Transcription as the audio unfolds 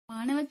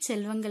மாணவ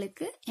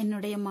செல்வங்களுக்கு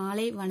என்னுடைய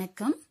மாலை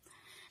வணக்கம்.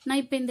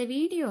 நான் இப்ப இந்த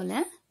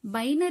வீடியோல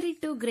binary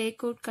to grey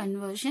code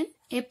conversion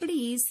எப்படி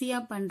ஈஸியா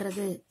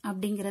பண்றது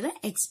அப்படிங்கறத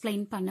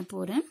எக்ஸ்பிளைன் பண்ண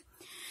போறேன்.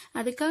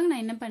 அதுக்காக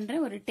நான் என்ன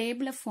பண்றேன், ஒரு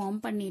டேபிள ஃபார்ம்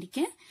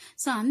பண்ணிருக்கேன்.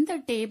 சோ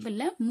அந்த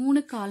டேபிள்ல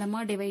 3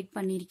 காலமா டிவைட்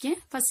பண்ணிருக்கேன்.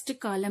 First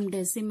column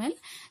decimal,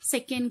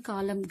 second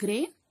column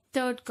grey,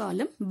 third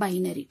காலம்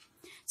பைனரி.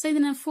 சோ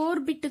இது நான் 4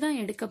 பிட் தான்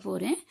எடுக்க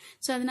போறேன்.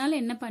 சோ அதனால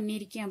என்ன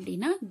பண்ணிருக்கேன்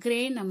அப்படின்னா,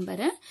 கிரே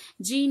நம்பரை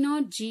G0,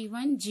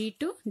 G1,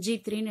 G2,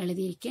 G3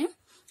 எழுதியிருக்கேன்.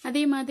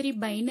 அதே மாதிரி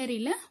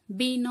பைனரியில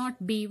B0,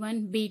 B1,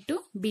 B2,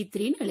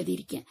 B3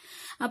 எழுதியிருக்கேன்.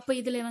 அப்ப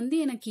இதுல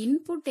எனக்கு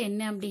இன்புட்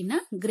என்ன அப்படின்னா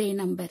கிரே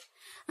நம்பர்.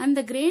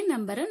 அந்த கிரே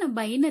நம்பரை நான்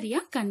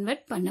பைனரியா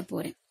கன்வெர்ட் பண்ண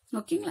போறேன்.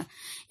 ஓகேங்களா?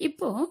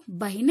 இப்போ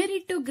பைனரி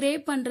டு கிரே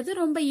பண்றது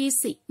ரொம்ப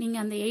ஈஸி. நீங்க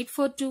அந்த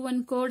 8421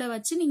 கோட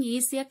வச்சு நீங்க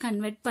ஈஸியா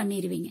கன்வெர்ட்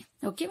பண்ணிடுவீங்க.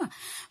 ஓகேவா?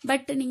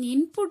 பட் நீங்க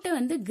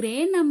இன்புட்டை கிரே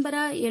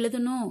நம்பரா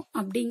எழுதணும்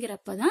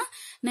அப்படிங்கிறப்பதான்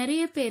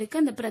நிறைய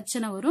பேருக்கு அந்த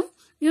பிரச்சனை வரும்.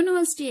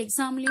 யூனிவர்சிட்டி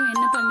எக்ஸாம்லயும்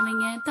என்ன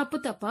பண்ணுவீங்க, தப்பு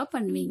தப்பா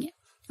பண்ணுவீங்க.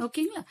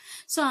 ஓகேங்களா?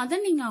 சோ அதை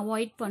நீங்க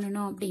அவாய்ட்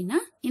பண்ணணும்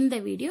அப்படின்னா இந்த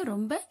வீடியோ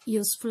ரொம்ப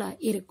யூஸ்ஃபுல்லா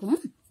இருக்கும்.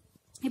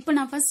 இப்ப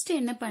நான் ஃபர்ஸ்ட்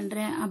என்ன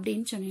பண்றேன்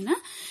அப்படின்னு சொன்னீங்கன்னா,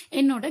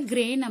 என்னோட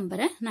கிரே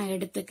நம்பரை நான்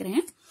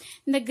எடுத்துக்கிறேன்.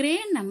 இந்த கிரே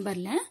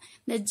நம்பர்ல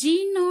இந்த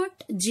G0,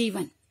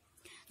 G1,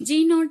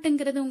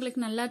 G0ங்கிறது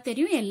உங்களுக்கு நல்லா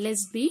தெரியும்,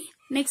 LSB.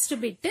 Next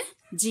bit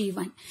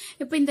G1.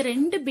 இப்ப இந்த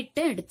 2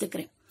 பிட்டை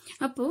எடுத்துக்கிறேன்.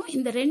 அப்போ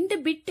இந்த 2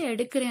 பிட்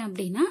எடுக்கிறேன்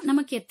அப்படின்னா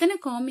நமக்கு எத்தனை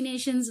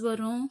காம்பினேஷன்ஸ்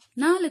வரும்?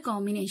 4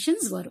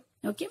 காம்பினேஷன்ஸ் வரும்.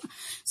 ஓகேவா?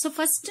 சோ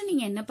ஃபர்ஸ்ட்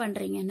நீங்க என்ன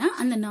பண்றீங்கன்னா,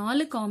 அந்த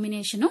 4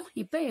 காம்பினேஷனும்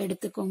இப்ப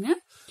எடுத்துக்கோங்க.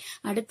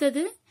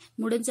 அடுத்தது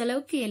முடிஞ்ச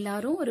அளவுக்கு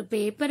எல்லாரும் ஒரு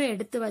பேப்பரை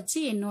எடுத்து வச்சு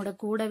என்னோட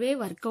கூடவே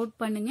ஒர்க் அவுட்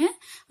பண்ணுங்க.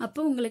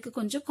 அப்போ உங்களுக்கு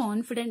கொஞ்சம்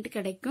கான்பிடென்ட்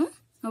கிடைக்கும்.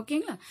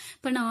 ஓகேங்களா?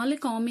 இப்ப 4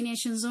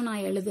 காம்பினேஷன்ஸும்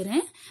நான்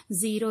எழுதுறேன்.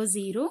 0,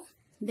 0,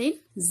 தென்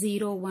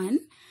 0, 1.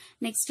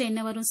 நெக்ஸ்ட் என்ன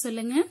வரும்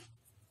சொல்லுங்க?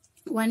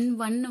 1,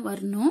 1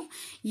 வரணும்.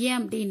 ஏன்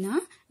அப்படின்னா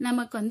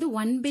நமக்கு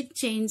 1 பிட்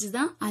சேஞ்ச்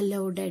தான்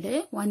அலௌடடு.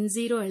 1,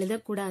 0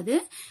 எழுதக்கூடாது.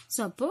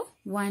 சோ அப்போ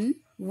 1,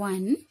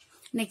 1.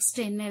 நெக்ஸ்ட்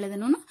என்ன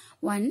எழுதணும்னா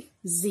 1,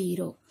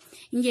 0.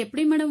 இங்க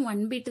எப்படி மேடம்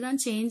 1 பிட் தான்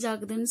சேஞ்ச்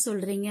ஆகுதுன்னு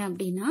சொல்றீங்க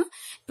அப்படின்னா,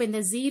 இப்ப இந்த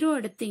 0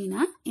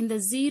 எடுத்தீங்கன்னா இந்த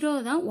 0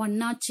 தான்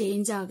 1ஆ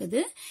சேஞ்ச்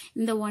ஆகுது.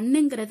 இந்த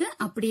 1ங்கிறது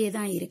அப்படியே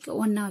தான் இருக்கு,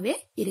 1ஆவே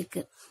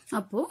இருக்கு.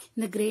 அப்போ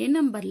இந்த கிரே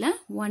நம்பர்ல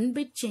 1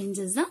 பிட்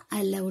சேஞ்சஸ் தான்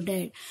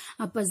அலௌடட்.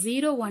 அப்ப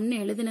 0, 1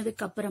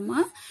 எழுதுனதுக்கு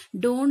அப்புறமா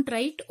டோன்ட்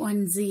ரைட்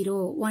 1, 0,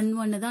 1,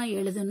 1 தான்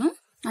எழுதணும்.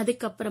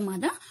 அதுக்கப்புறமா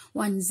தான்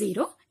 1,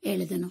 0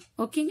 எழுதணும்.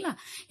 ஓகேங்களா?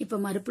 இப்ப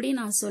மறுபடியும்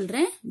நான்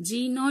சொல்றேன்,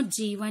 G0,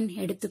 G1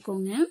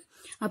 எடுத்துக்கோங்க.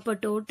 அப்ப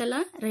டோட்டலா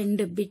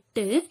 2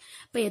 பிட்டு.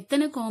 இப்ப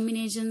எத்தனை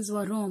காம்பினேஷன்ஸ்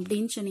வரும்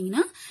அப்படின்னு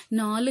சொன்னீங்கன்னா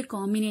 4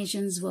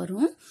 காம்பினேஷன்ஸ்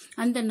வரும்.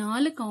 அந்த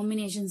 4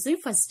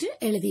 காம்பினேஷன்ஸையும் ஃபர்ஸ்ட்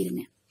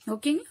எழுதிருங்க.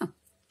 ஓகேங்களா?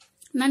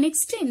 நான்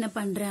நெக்ஸ்ட் என்ன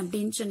பண்றேன்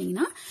அப்படின்னு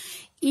சொன்னீங்கன்னா,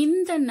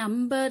 இந்த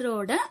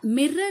நம்பரோட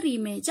மிரர்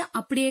இமேஜ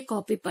அப்படியே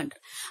காப்பி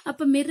பண்றேன்.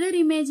 அப்ப மிரர்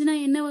இமேஜ்னா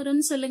என்ன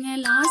வரும்னு சொல்லுங்க.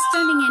 லாஸ்டா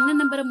நீங்க என்ன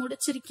நம்பரை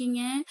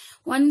முடிச்சிருக்கீங்க?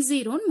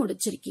 10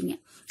 முடிச்சிருக்கீங்க.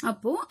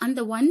 அப்போ அந்த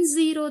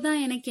 10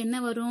 தான் எனக்கு என்ன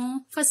வரும்?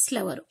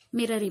 ஃபர்ஸ்ட்ல வரும்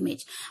மிரர்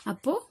இமேஜ்.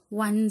 அப்போ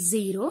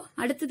 10.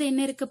 அடுத்தது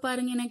என்ன இருக்கு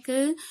பாருங்க, எனக்கு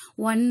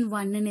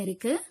 11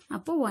 இருக்கு.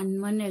 அப்போ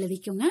 11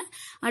 எழுதிக்கோங்க.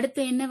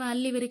 அடுத்து என்ன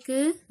வேல்யூ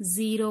இருக்கு?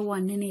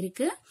 01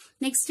 இருக்கு.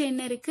 நெக்ஸ்ட்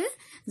என்ன இருக்கு?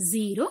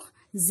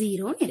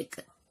 00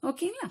 இருக்கு.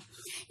 ஓகேங்களா?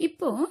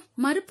 இப்போ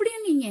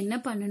மறுபடியும் நீங்க என்ன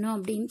பண்ணணும்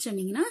அப்படின்னு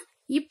சொன்னீங்கன்னா,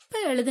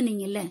 இப்ப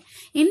எழுதுனீங்கல்ல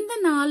இந்த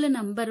 4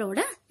 நம்பரோட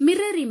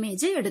மிரர்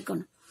இமேஜ்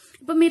எடுக்கணும்.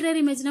 இப்ப மிரர்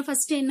இமேஜ்னா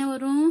ஃபர்ஸ்ட் என்ன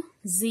வரும்?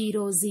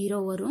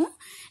 00 வரும்.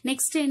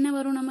 நெக்ஸ்ட் என்ன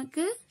வரும்?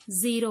 நமக்கு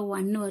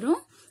 01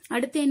 வரும்.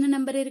 அடுத்து என்ன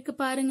நம்பர் இருக்கு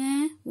பாருங்க?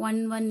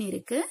 11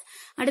 இருக்கு.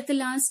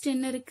 அடுத்து லாஸ்ட்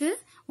என்ன இருக்கு?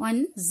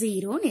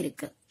 10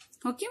 இருக்கு.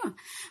 ஓகேவா?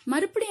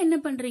 மறுபடியும் என்ன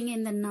பண்றீங்க,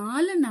 இந்த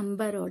 4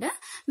 நம்பரோட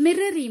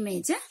மிரர்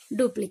இமேஜ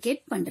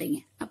டூப்ளிகேட் பண்றீங்க.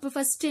 அப்ப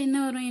ஃபர்ஸ்ட் என்ன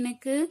வரும்?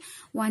 எனக்கு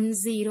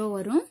 10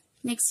 வரும்.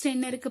 நெக்ஸ்ட்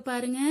என்ன இருக்கு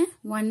பாருங்க?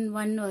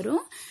 11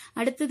 வரும்.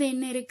 அடுத்தது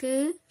என்ன இருக்கு?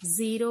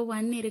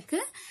 01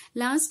 இருக்கு.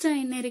 லாஸ்டா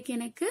என்ன இருக்கு?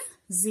 எனக்கு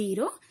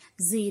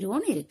 00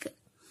 இருக்கு.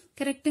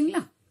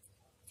 கரெக்டுங்களா?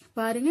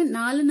 பாருங்க,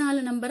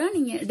 4 நம்பரா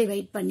நீங்க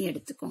டிவைட் பண்ணி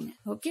எடுத்துக்கோங்க.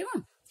 ஓகேவா?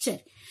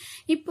 சரி,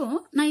 இப்போ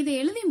நான் இதை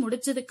எழுதி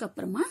முடிச்சதுக்கு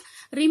அப்புறமா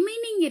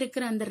ரிமைனிங்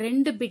இருக்கிற அந்த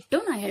 2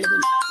 பிட்டும் நான்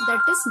எழுதணும்.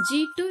 தட் இஸ்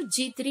G2,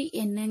 G3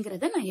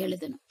 என்னங்கறத நான்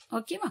எழுதணும்.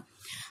 ஓகேவா?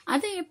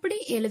 அதை எப்படி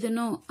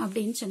எழுதணும்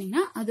அப்படின்னு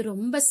சொன்னீங்கன்னா, அது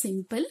ரொம்ப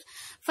சிம்பிள்.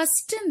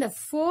 ஃபர்ஸ்ட் இந்த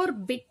 4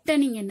 பிட்டை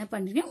நீங்க என்ன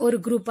பண்றீங்க, ஒரு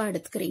குரூப்பா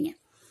எடுத்துக்கிறீங்க.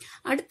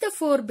 அடுத்த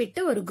 4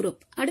 பிட் ஒரு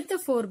குரூப்,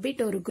 அடுத்த 4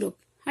 பிட் ஒரு குரூப்,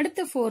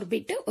 அடுத்த 4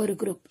 பிட் ஒரு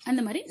குரூப்,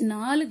 அந்த மாதிரி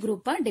 4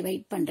 குரூப்பா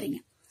டிவைட் பண்றீங்க.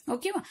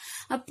 ஓகேவா?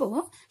 அப்போ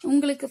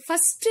உங்களுக்கு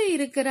ஃபர்ஸ்ட்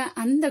இருக்கிற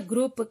அந்த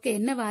குரூப்புக்கு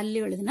என்ன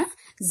வேல்யூ எழுதுனா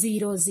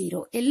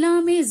 00.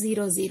 எல்லாமே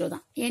 00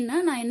 தான். ஏன்னா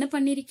நான் என்ன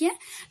பண்ணிருக்கேன்,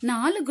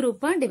 4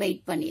 குரூப்பா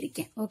டிவைட்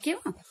பண்ணிருக்கேன்.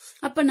 ஓகேவா?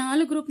 அப்ப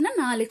 4 குரூப்னா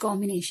 4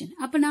 காம்பினேஷன்.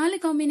 அப்ப 4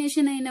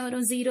 காம்பினேஷன் என்ன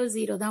வரும்?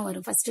 00 தான்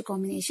வரும் ஃபர்ஸ்ட்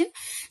காம்பினேஷன்.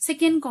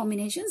 Second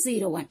combination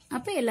 01.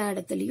 அப்ப எல்லா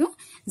இடத்துலயும்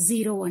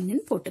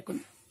 01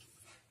 போட்டுக்கணும்.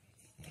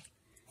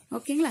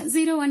 ஓகேங்களா?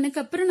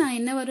 01க்கு அப்புறம் நான்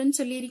என்ன வரும்னு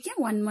சொல்லியிருக்கேன்?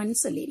 11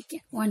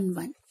 சொல்லியிருக்கேன்.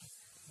 11.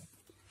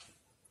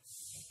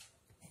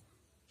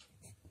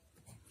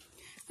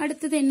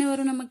 அடுத்தது என்ன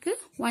வரும் நமக்கு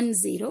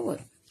 10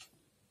 வரும்.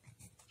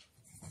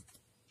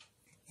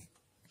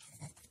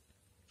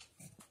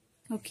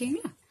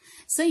 ஓகேங்களா?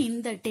 சோ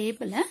இந்த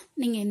டேபிள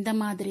நீங்க இந்த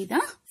மாதிரி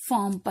தான்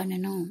ஃபார்ம்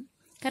பண்ணணும்.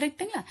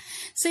 கரெக்ட்டுங்களா?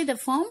 சோ இத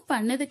ஃபார்ம்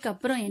பண்ணதுக்கு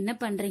அப்புறம் என்ன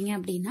பண்றீங்க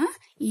அப்படின்னா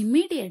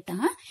இமிடியேட்டா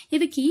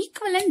இதுக்கு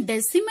ஈக்குவலன்ட்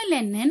டெசிமல்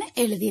என்னன்னு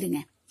எழுதிருங்க.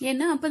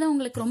 ஏன்னா அப்பதான்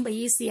உங்களுக்கு ரொம்ப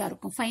ஈஸியா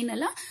இருக்கும்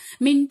ஃபைனலா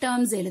மின்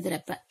டேர்ம்ஸ்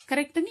எழுதுறப்ப.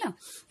 கரெக்ட்டுங்களா?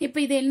 இப்ப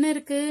இது என்ன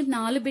இருக்கு,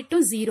 4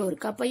 பிட்டும் 0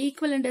 இருக்கு. அப்ப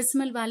ஈக்குவலன்ட்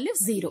டெசிமல் வேல்யூ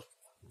 0.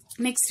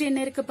 நெக்ஸ்ட் என்ன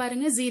இருக்கு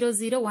பாருங்க, 0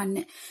 0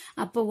 1.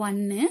 அப்ப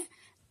 1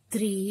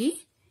 3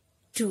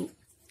 2.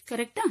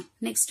 கரெக்டா?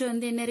 நெக்ஸ்ட்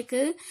வந்து என்ன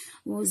இருக்கு,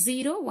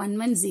 0 1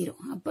 1 0.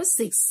 அப்போ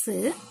 6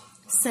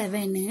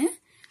 7.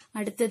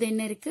 அடுத்தது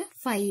என்ன இருக்கு,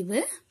 5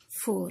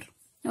 4.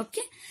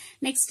 ஓகே.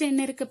 நெக்ஸ்ட்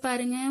என்ன இருக்கு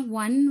பாருங்க,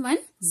 1 1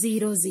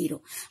 0 0.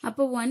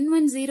 அப்போ 1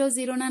 1 0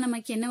 0னா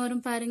நமக்கு என்ன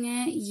வரும் பாருங்க,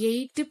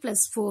 8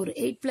 plus 4.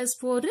 8 plus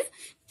 4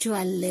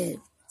 12.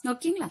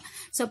 ஓகேங்களா?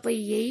 சோ அப்ப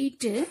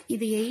 8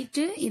 இது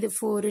 8 இது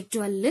 4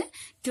 12.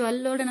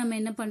 12ஓட நம்ம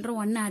என்ன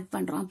பண்றோம், 1 ஆட்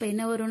பண்றோம். அப்ப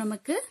என்ன வரும்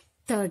நமக்கு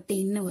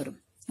 13 வரும்.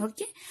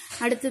 ஓகே.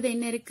 அடுத்தது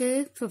என்ன இருக்கு,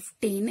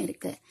 15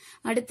 இருக்கு.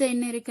 அடுத்து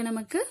என்ன இருக்கு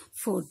நமக்கு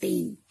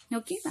 14.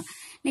 ஓகேங்களா?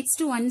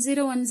 நெக்ஸ்ட்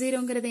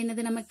 1010ங்கிறது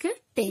என்னது நமக்கு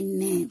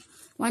 10.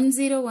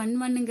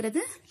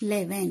 1011ங்கிறது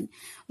 11.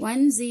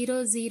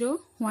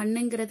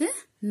 1001ங்கிறது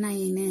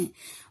 9.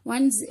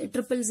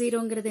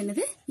 1000ங்கிறது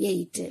என்னது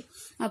 8.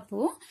 அப்போ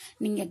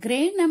நீங்க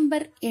கிரே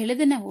நம்பர்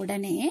எழுதின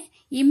உடனே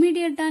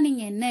இமிடியேட்டா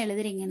நீங்க என்ன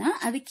எழுதுறீங்கன்னா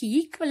அதுக்கு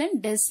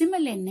ஈக்குவலன்ட்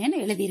டெசிமல்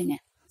என்னன்னு எழுதிருங்க.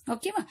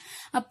 ஓகேவா?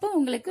 அப்போ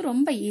உங்களுக்கு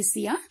ரொம்ப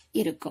ஈஸியா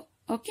இருக்கும்.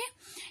 ஓகே.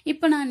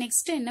 இப்போ நான்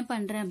நெக்ஸ்ட் என்ன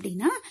பண்றேன்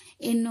அப்படின்னா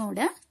என்னோட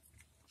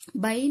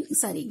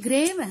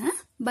கிரேவை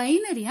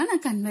பைனரியா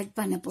நான் கன்வெர்ட்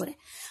பண்ண போறேன்.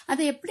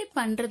 அதை எப்படி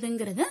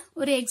பண்றதுங்கிறத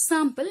ஒரு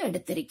எக்ஸாம்பிள்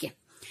எடுத்திருக்கேன்.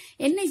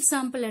 என்ன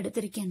எக்ஸாம்பிள்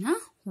எடுத்திருக்கேன்னா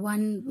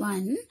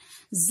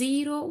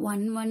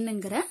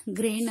 110111ங்கிற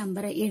கிரே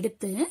நம்பரை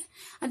எடுத்து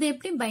அதை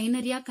எப்படி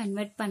பைனரியா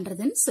கன்வெர்ட்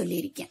பண்றதுன்னு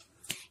சொல்லியிருக்கேன்.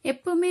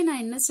 எப்பவுமே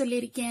நான் என்ன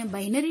சொல்லியிருக்கேன்,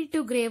 பைனரி டு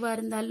கிரேவா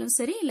இருந்தாலும்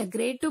சரி இல்ல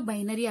கிரே டு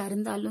பைனரியா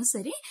இருந்தாலும்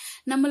சரி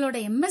நம்மளோட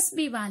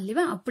எம்எஸ்பி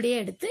வேல்யூவை அப்படியே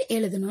எடுத்து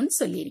எழுதணும்னு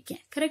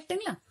சொல்லியிருக்கேன்.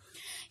 கரெக்டுங்களா?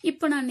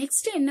 இப்போ நான்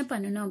நெக்ஸ்ட் என்ன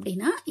பண்ணணும்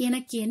அப்படின்னா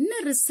எனக்கு என்ன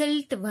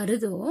ரிசல்ட்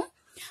வருதோ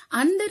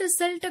அந்த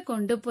ரிசல்ட்டை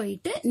கொண்டு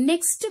போயிட்டு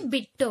நெக்ஸ்ட்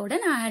பிட்டோட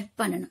நான் ஆட்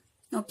பண்ணணும்.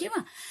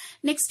 ஓகேவா?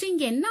 நெக்ஸ்ட்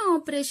இங்க என்ன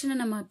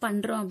ஆபரேஷன் நம்ம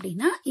பண்றோம்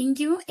அப்படின்னா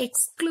இங்கேயும்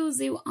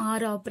எக்ஸ்க்ளூசிவ்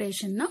ஆர்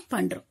ஆபரேஷன் தான்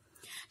பண்றோம்.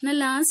 நான்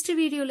லாஸ்ட்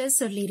வீடியோல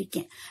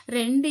சொல்லியிருக்கேன்,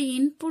 2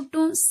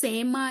 இன்புட்டும்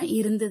சேமா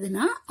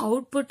இருந்ததுன்னா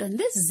அவுட்புட்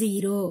வந்து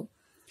 0.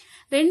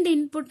 2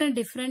 இன்புட்டும்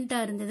டிஃபரெண்டா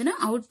இருந்ததுன்னா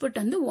அவுட்புட்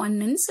வந்து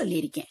 1ன்னு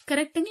சொல்லியிருக்கேன்.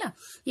 கரெக்டுங்களா?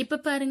 இப்ப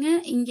பாருங்க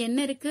இங்க என்ன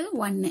இருக்கு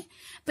 1.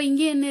 இப்ப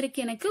இங்க என்ன இருக்கு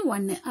எனக்கு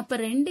 1. அப்ப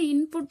 2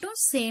 இன்புட்டும்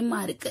சேமா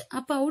இருக்கு.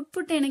 அப்ப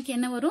அவுட்புட் எனக்கு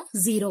என்ன வரும்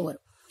 0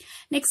 வரும்.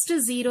 நெக்ஸ்ட்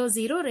 0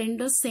 0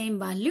 ரெண்டும் சேம்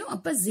வேல்யூ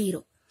அப்ப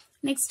 0.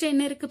 நெக்ஸ்ட்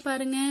என்ன இருக்கு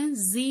பாருங்க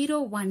 0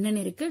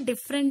 1ன்னு இருக்கு.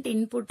 டிஃபரெண்ட்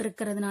இன்புட்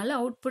இருக்கிறதுனால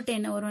அவுட்புட்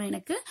என்ன வரும்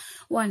எனக்கு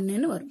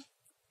 1ன்னு வரும்.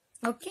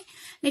 ஓகே.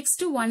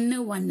 நெக்ஸ்ட் 1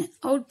 1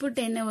 அவுட்புட்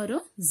என்ன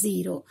வரும்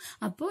 0.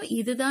 அப்போ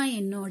இதுதான்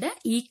என்னோட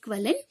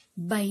ஈக்குவலன்ட்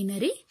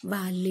பைனரி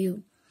வேல்யூ.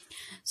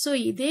 சோ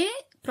இதே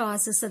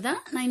ப்ராசஸ்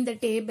தான் நான் இந்த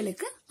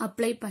டேபிளுக்கு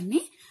அப்ளை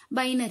பண்ணி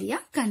பைனரியா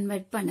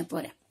கன்வெர்ட் பண்ண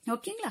போறேன்.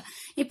 ஓகேங்களா?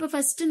 இப்ப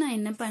ஃபர்ஸ்ட் நான்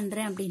என்ன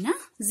பண்றேன் அப்படின்னா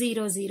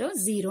 0 0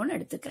 0ன்னு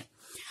எடுத்துக்கிறேன்.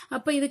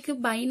 அப்ப இதுக்கு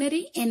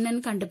பைனரி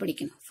என்னன்னு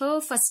கண்டுபிடிக்கணும்.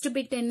 ஃபர்ஸ்ட்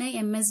பிட் என்ன,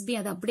 எம்எஸ்பி,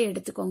 அதை அப்படியே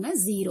எடுத்துக்கோங்க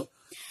 0.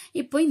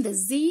 இப்போ இந்த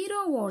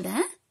 0வோட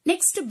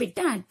நெக்ஸ்ட்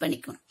பிட்டை ஆட்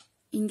பண்ணிக்கணும்.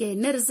 இங்க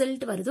என்ன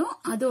ரிசல்ட் வருதோ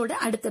அதோட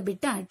அடுத்த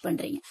பிட்டை ஆட்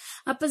பண்றீங்க.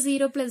 அப்ப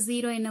 0 பிளஸ்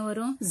 0 என்ன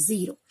வரும்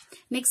 0.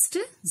 நெக்ஸ்ட்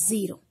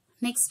 0.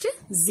 நெக்ஸ்ட்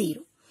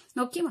 0.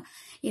 ஓகேவா?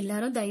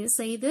 எல்லாரும் தயவு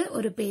செய்து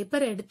ஒரு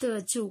பேப்பர் எடுத்து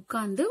வச்சு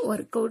உட்கார்ந்து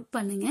ஒர்க் அவுட்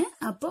பண்ணுங்க.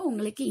 அப்போ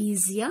உங்களுக்கு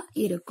ஈஸியா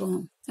இருக்கும்.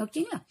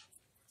 ஓகேங்களா?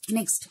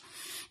 நெக்ஸ்ட்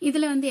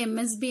இதுல வந்து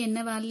எம்எஸ்பி என்ன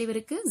வேல்யூ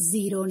இருக்கு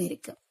 0ன்னு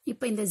இருக்கு.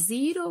 இப்ப இந்த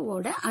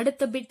 0வோட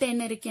அடுத்த பிட்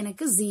என்ன இருக்கு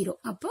எனக்கு 0.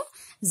 அப்போ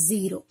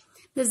 0.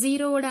 இந்த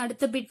 0வோட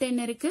அடுத்த பிட்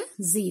என்ன இருக்கு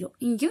 0.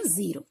 இங்கேயும்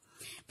 0.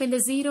 இப்ப இந்த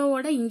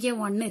 0வோட இங்க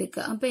 1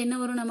 இருக்கு. அப்ப என்ன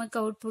வரும் நமக்கு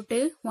அவுட்புட்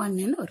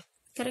 1ன்னு வரும்.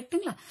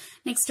 கரெக்டுங்களா?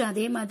 நெக்ஸ்ட்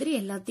அதே மாதிரி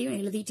எல்லாத்தையும்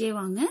எழுதிட்டே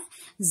வாங்க.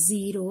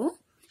 0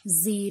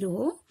 0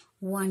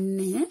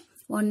 1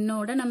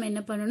 1ஓட நம்ம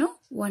என்ன பண்ணணும்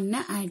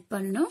 1 ஆட்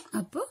பண்ணணும்.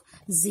 அப்போ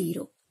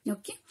 0.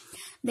 ஓகே.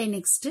 தென்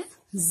நெக்ஸ்ட்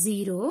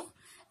 0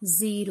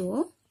 0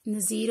 இந்த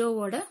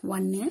 0வோட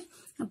 1.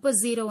 அப்போ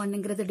 0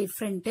 1ங்கிறது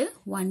different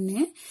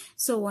 1.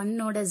 So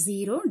 1ஓட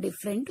 0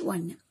 different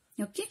 1.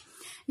 Okay.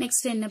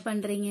 Next என்ன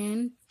பண்றீங்க,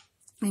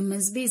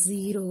 எம்எஸ்பி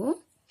 0.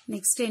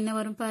 நெக்ஸ்ட் என்ன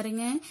வரும்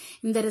பாருங்க,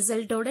 இந்த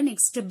ரிசல்ட்டோட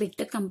நெக்ஸ்ட்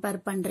பிட் கம்பேர்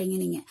பண்றீங்க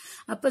நீங்க.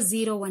 அப்ப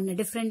 0 1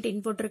 டிஃபரெண்ட்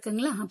இன்புட்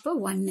இருக்குங்களா, அப்ப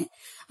 1.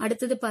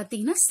 அடுத்தது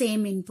பாத்தீங்கன்னா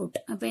சேம் இன்புட்,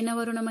 அப்ப என்ன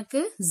வரும்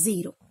நமக்கு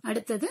 0.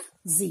 அடுத்தது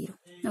 0.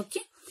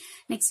 ஓகே.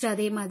 நெக்ஸ்ட்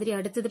அதே மாதிரி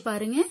அடுத்தது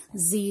பாருங்க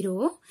 0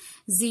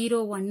 0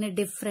 1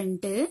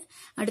 டிஃபரெண்ட்.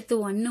 அடுத்து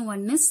 1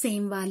 1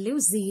 சேம் வேல்யூ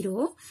 0.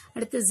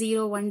 அடுத்து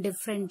 0 1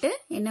 டிஃபரெண்ட்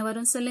என்ன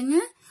வரும் சொல்லுங்க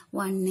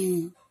 1.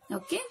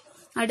 ஓகே.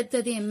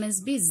 அடுத்தது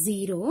எம்எஸ்பி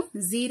 0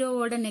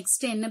 0வோட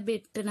நெக்ஸ்ட் என்ன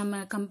பிட் நம்ம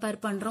கம்பேர்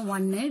பண்றோம்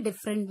 1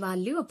 டிஃபரெண்ட்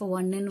வேல்யூ, அப்போ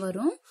 1ன்னு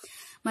வரும்.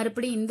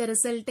 மறுபடியும் இந்த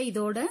ரிசல்ட்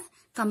இதோட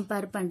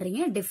கம்பேர்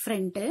பண்றீங்க,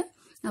 டிஃபரெண்ட்.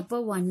 அப்போ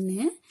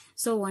 1,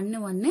 ஸோ 1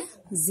 1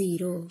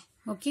 0.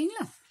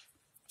 ஓகேங்களா?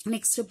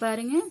 நெக்ஸ்ட்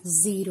பாருங்க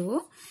 0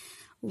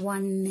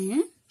 1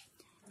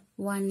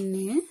 1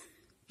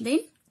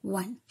 தென்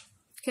 1.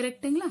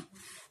 கரெக்டுங்களா?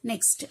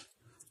 நெக்ஸ்ட்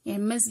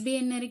எம்எஸ்பி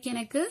என்ன இருக்கு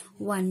எனக்கு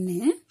 1.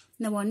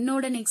 இந்த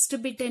 1ஓட நெக்ஸ்ட்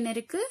பிட் என்ன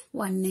இருக்கு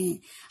 1.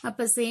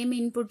 அப்ப சேம்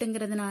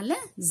இன்புட்ங்கிறதுனால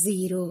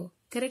 0.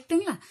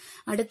 கரெக்டுங்களா?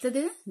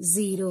 அடுத்தது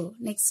 0,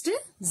 next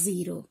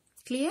 0.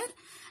 Clear?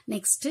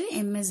 Next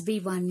MSP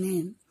 1.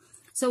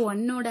 So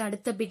 1ஓட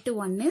அடுத்த பிட்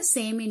 1,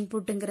 சேம்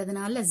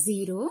இன்புட்ங்கிறதுனால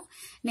 0.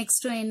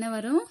 நெக்ஸ்ட் என்ன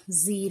வரும்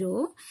 0.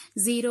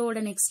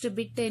 0ஓட நெக்ஸ்ட்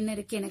பிட் என்ன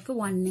இருக்கு எனக்கு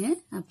 1,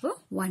 அப்போ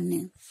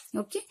 1.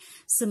 ஓகே.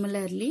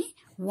 சிமிலர்லி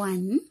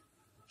 1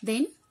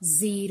 தென்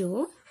 0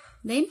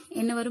 தென்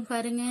என்ன வரும்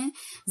பாருங்க,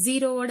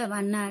 0ஓட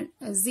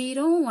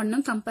 0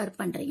 1 கம்பேர்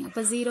பண்றீங்க.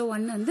 அப்ப 0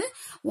 1 வந்து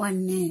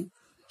 1.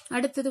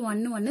 அடுத்தது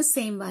 1 1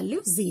 சேம் வேல்யூ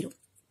 0.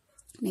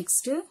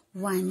 நெக்ஸ்ட்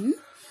 1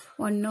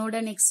 1ஓட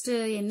நெக்ஸ்ட்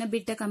என்ன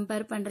பிட்ட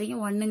கம்பேர் பண்றீங்க,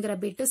 1ங்கிற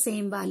பிட்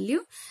சேம் வேல்யூ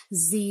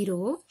 0.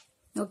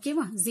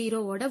 ஓகேவா?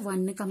 0ஓட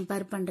 1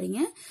 கம்பேர் பண்றீங்க.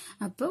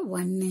 அப்போ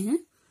 1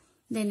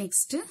 then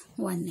next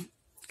 1.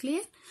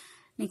 Clear?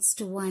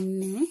 Next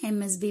 1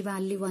 MSP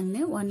value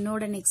 1.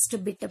 1ஓட next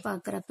பிட்ட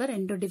பாக்குறப்ப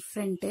ரெண்டும்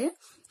டிஃபரெண்ட்.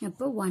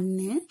 அப்போ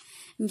 1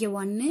 இங்க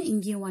 1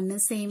 இங்கேயும் 1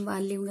 same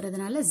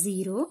வேல்யூங்கிறதுனால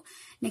 0.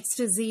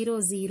 Next 0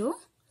 0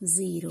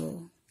 0.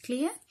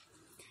 Clear?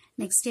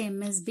 Next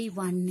MSP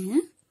 1.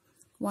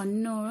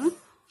 1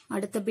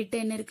 அடுத்த பிட்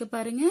என்ன இருக்கு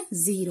பாருங்க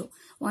 0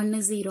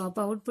 1 0. அப்ப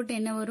அவுட்புட்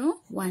என்ன வரும்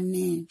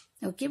 1.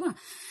 ஓகேவா?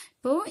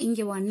 இப்போ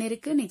இங்க 1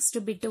 இருக்கு, நெக்ஸ்ட்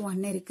பிட்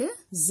 1 இருக்கு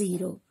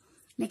 0.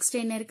 நெக்ஸ்ட்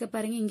என்ன இருக்கு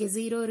பாருங்க, இங்க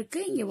 0 இருக்கு,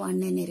 இங்க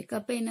 1 இருக்கு.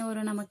 அப்ப என்ன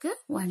வரும் நமக்கு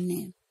 1.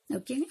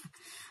 ஓகேங்களா?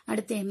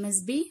 அடுத்து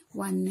எம்எஸ்பி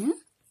 1.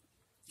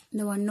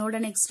 இந்த 1ஓட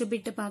நெக்ஸ்ட்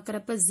பிட்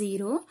பாக்குறப்ப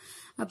 0.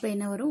 அப்ப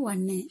என்ன வரும்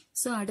 1.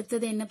 சோ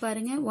அடுத்தது என்ன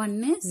பாருங்க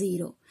 1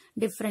 0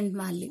 டிஃபரெண்ட்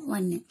வேல்யூ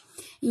 1.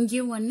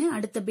 இங்கேயும் 1,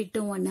 அடுத்த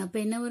பிட்டும் 1. அப்ப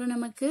என்ன வரும்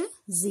நமக்கு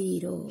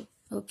 0.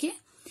 ஓகே.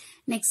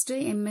 Next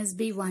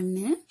MSP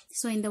 1.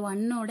 சோ இந்த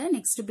 1ஓட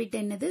நெக்ஸ்ட் பிட்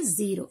என்னது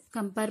 0.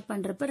 கம்பேர்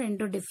பண்றப்ப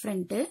ரெண்டும்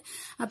டிஃபரெண்ட்.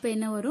 அப்ப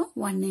என்ன வரும்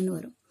 1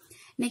 வரும்.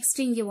 நெக்ஸ்ட்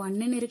இங்க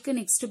 1 இருக்கு,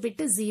 நெக்ஸ்ட்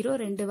பிட் 0,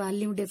 ரெண்டு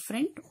value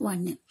different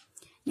 1.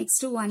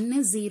 Next 1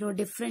 0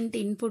 different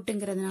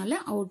இன்புட்ங்கிறதுனால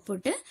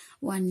output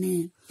 1.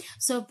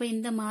 So இப்ப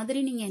இந்த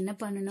மாதிரி நீங்க என்ன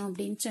பண்ணணும்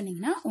அப்படின்னு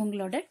சொன்னீங்கன்னா,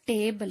 உங்களோட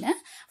டேபிளை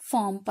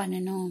ஃபார்ம்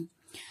பண்ணணும்.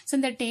 சோ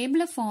இந்த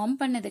டேபிளை ஃபார்ம்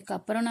பண்ணதுக்கு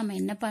அப்புறம் நம்ம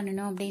என்ன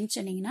பண்ணணும் அப்படின்னு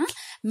சொன்னீங்கன்னா,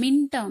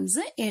 மின் டேர்ம்ஸ்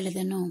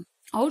எழுதணும்.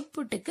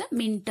 அவுட்புட்டுக்கு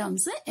மின்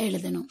டேர்ம்ஸ்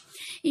எழுதணும்.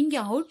 இங்க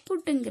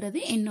அவுட்புட்ங்கிறது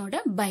என்னோட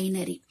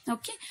பைனரி.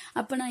 ஓகே.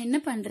 அப்ப நான் என்ன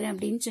பண்றேன்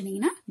அப்படின்னு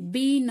சொன்னீங்கன்னா,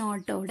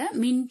 B0ஓட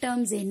மின்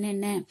டேர்ம்ஸ்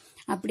என்னென்ன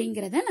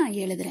அப்படிங்கறத நான்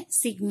எழுதுறேன்.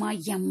 Sigma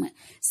M.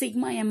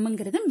 சிக்மா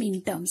எம்ங்கிறது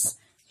மின் டேர்ம்ஸ்.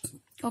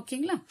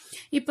 ஓகேங்களா?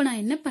 இப்ப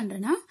நான் என்ன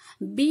பண்றேன்னா,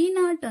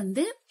 B0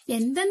 வந்து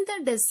எந்தெந்த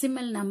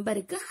டெசிமல்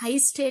நம்பருக்கு ஹை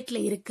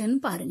ஸ்டேட்ல இருக்குன்னு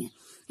பாருங்க.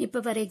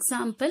 இப்ப ஃபார்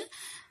எக்ஸாம்பிள்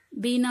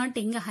B0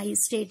 இங்க ஹை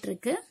ஸ்டேட்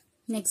இருக்கு,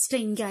 நெக்ஸ்ட்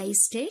இங்க high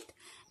state,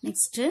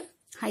 next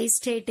high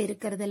state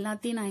இருக்கிறது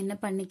எல்லாத்தையும் நான் என்ன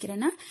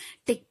பண்ணிக்கிறேன்னா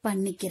டிக்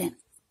பண்ணிக்கிறேன்.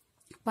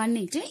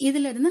 பண்ணிட்டு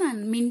இதுல இருந்து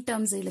நான் மின்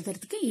டேர்ம்ஸ்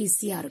எழுதுறதுக்கு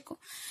ஈஸியா இருக்கும்.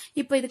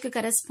 இப்போ இதுக்கு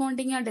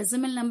கரஸ்பாண்டிங்கா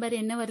டெசிமல் நம்பர்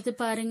என்ன வருது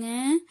பாருங்க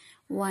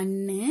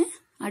 1.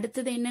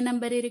 அடுத்தது என்ன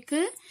நம்பர்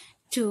இருக்கு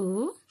 2.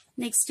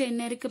 நெக்ஸ்ட்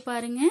என்ன இருக்கு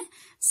பாருங்க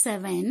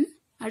 7.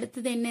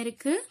 அடுத்தது என்ன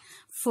இருக்கு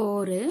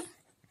 4.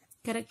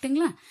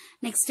 கரெக்டுங்களா?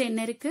 நெக்ஸ்ட்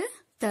என்ன இருக்கு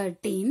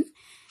 13.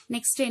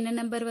 நெக்ஸ்ட் என்ன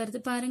நம்பர்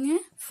வருது பாருங்க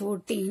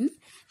 14.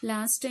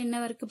 லாஸ்ட்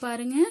என்ன இருக்கு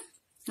பாருங்க,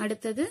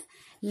 அடுத்தது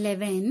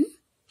 11.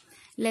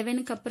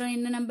 11க்கு அப்புறம்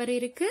என்ன நம்பர்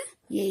இருக்கு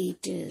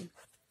 8.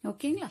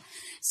 ஓகேங்களா?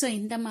 சோ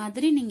இந்த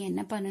மாதிரி நீங்க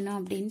என்ன பண்ணணும்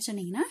அப்படின்னு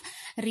சொன்னீங்கன்னா,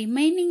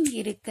 ரிமைனிங்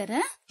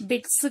இருக்கிற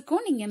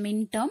பிட்ஸுக்கும் நீங்க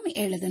மின் டேர்ம்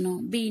எழுதணும்.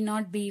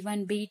 B0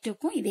 B1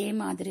 B2க்கும் இதே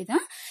மாதிரி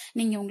தான்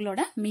நீங்க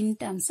உங்களோட மின்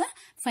டேர்ம்ஸை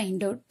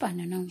ஃபைண்ட் அவுட்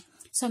பண்ணணும்.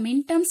 சோ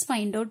மின் டேர்ம்ஸ்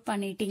ஃபைண்ட் அவுட்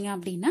பண்ணிட்டீங்க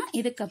அப்படின்னா,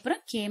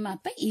 இதுக்கப்புறம் கே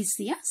மேப்பை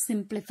ஈஸியா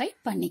சிம்பிளிஃபை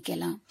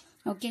பண்ணிக்கலாம்.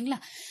 ஓகேங்களா?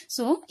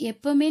 சோ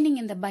எப்பவுமே நீங்க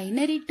இந்த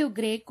பைனரி டு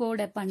கிரே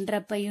கோட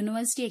பண்றப்ப,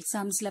 யூனிவர்சிட்டி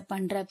எக்ஸாம்ஸ்ல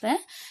பண்றப்ப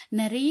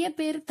நிறைய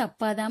பேர்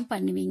தப்பா தான்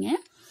பண்ணுவீங்க.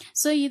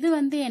 சோ இது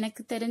வந்து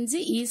எனக்கு தெரிஞ்சு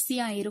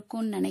ஈஸியா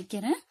இருக்கும்னு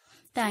நினைக்கிறேன்.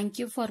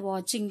 தேங்க்யூ ஃபார்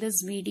வாட்சிங்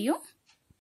திஸ் வீடியோ.